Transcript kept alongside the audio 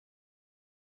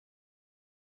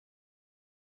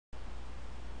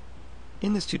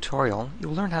In this tutorial,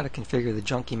 you'll learn how to configure the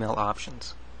junk email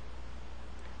options.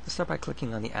 Let's start by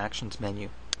clicking on the Actions menu.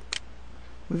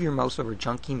 Move your mouse over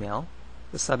Junk Email,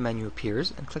 the submenu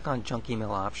appears, and click on Junk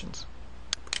Email Options.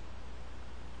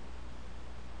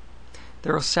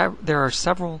 There are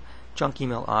several junk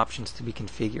email options to be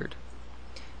configured,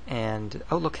 and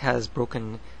Outlook has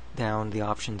broken down the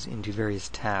options into various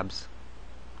tabs.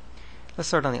 Let's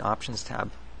start on the Options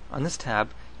tab. On this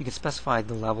tab, you can specify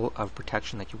the level of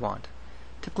protection that you want.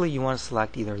 Typically, you want to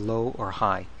select either low or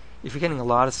high. If you're getting a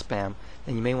lot of spam,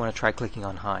 then you may want to try clicking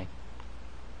on high.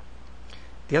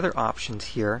 The other options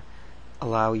here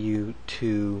allow you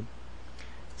to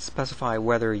specify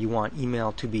whether you want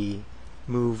email to be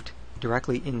moved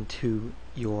directly into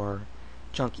your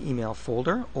junk email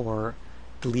folder or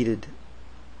deleted.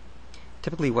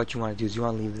 Typically what you want to do is you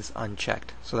want to leave this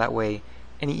unchecked, so that way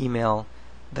any email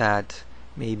that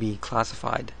may be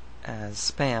classified as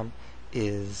spam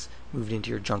is moved into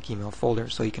your junk email folder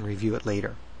so you can review it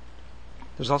later.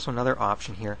 There's also another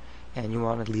option here, and you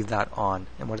want to leave that on,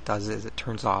 and what it does is it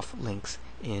turns off links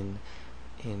in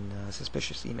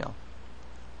suspicious email.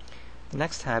 The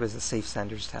next tab is the Safe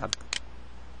Senders tab.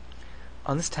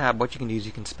 On this tab, what you can do is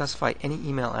you can specify any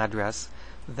email address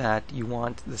that you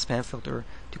want the spam filter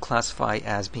to classify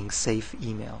as being safe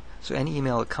email. So any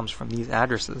email that comes from these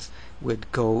addresses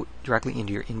would go directly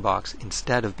into your inbox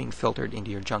instead of being filtered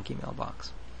into your junk email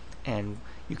box. And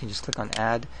you can just click on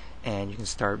Add, and you can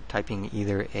start typing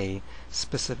either a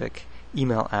specific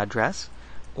email address,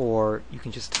 or you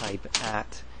can just type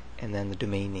 @ and then the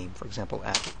domain name, for example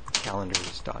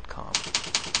 @calendars.com.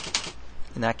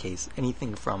 In that case,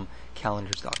 anything from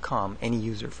calendars.com, any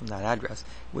user from that address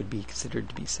would be considered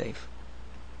to be safe.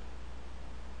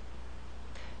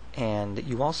 And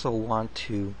you also want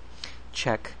to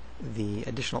check the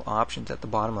additional options at the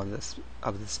bottom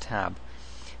of this tab.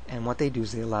 And what they do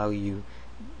is they allow you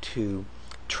to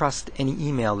trust any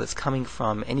email that's coming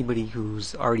from anybody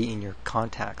who's already in your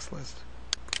contacts list.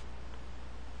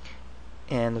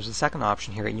 And there's a second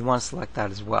option here, and you want to select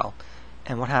that as well.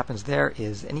 And what happens there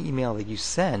is any email that you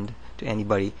send to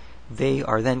anybody, they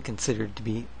are then considered to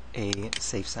be a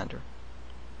safe sender.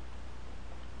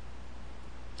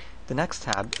 The next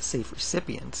tab, Safe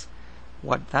Recipients,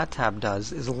 what that tab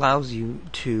does is allows you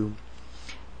to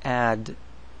add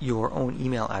your own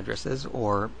email addresses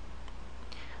or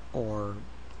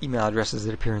email addresses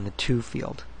that appear in the To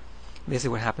field.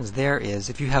 Basically what happens there is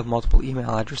if you have multiple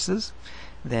email addresses,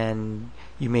 then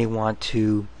you may want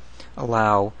to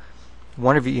allow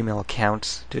one of your email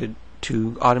accounts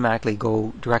to automatically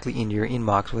go directly into your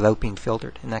inbox without being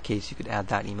filtered. In that case, you could add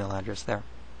that email address there.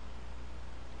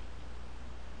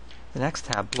 The next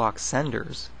tab, Block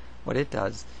Senders, what it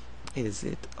does is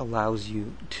it allows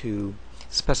you to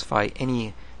specify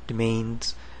any domain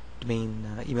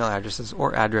email addresses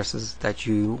or addresses that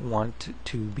you want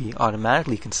to be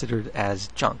automatically considered as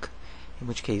junk, in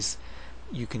which case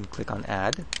you can click on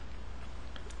Add,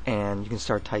 and you can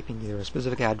start typing either a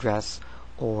specific address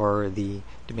or the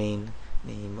domain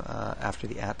name after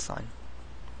the @ sign.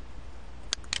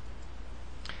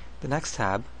 The next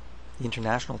tab, the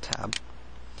International tab,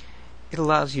 it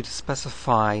allows you to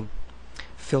specify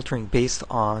filtering based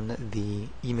on the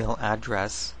email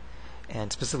address,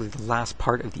 and specifically the last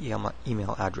part of the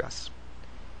email address.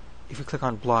 If you click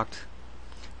on Blocked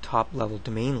Top Level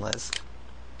Domain List,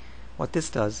 what this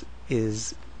does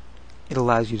is it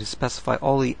allows you to specify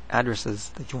all the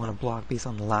addresses that you want to block based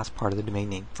on the last part of the domain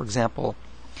name. For example,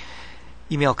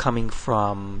 email coming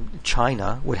from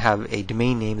China would have a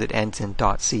domain name that ends in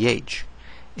 .ch.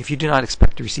 If you do not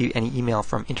expect to receive any email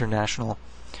from international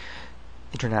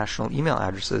email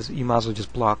addresses, you might as well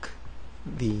just block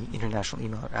the international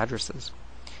email addresses.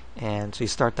 And so you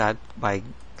start that by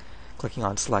clicking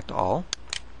on Select All,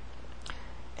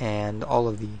 and all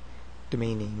of the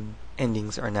domain name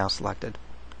endings are now selected.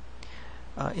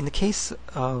 In the case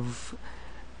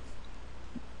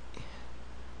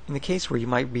where you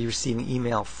might be receiving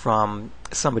email from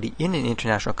somebody in an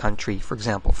international country, for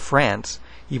example France,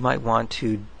 you might want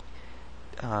to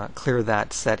clear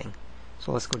that setting.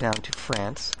 So let's go down to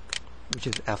France, which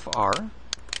is FR,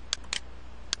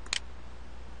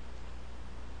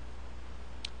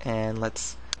 and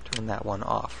let's turn that one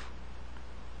off,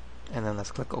 and then let's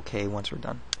click OK once we're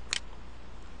done.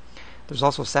 There's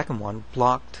also a second one,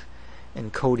 Blocked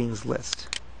Encodings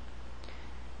List,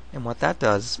 and what that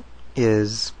does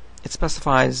is it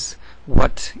specifies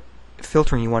what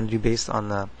filtering you want to do based on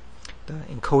the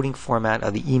encoding format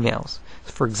of the emails.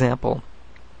 For example,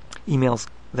 emails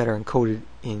that are encoded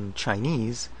in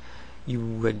Chinese, you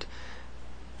would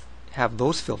have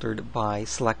those filtered by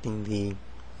selecting the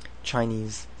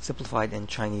Chinese Simplified and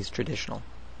Chinese Traditional.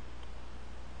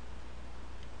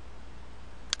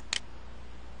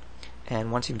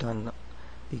 And once you've done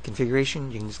the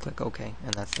configuration, you can just click OK,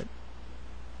 and that's it.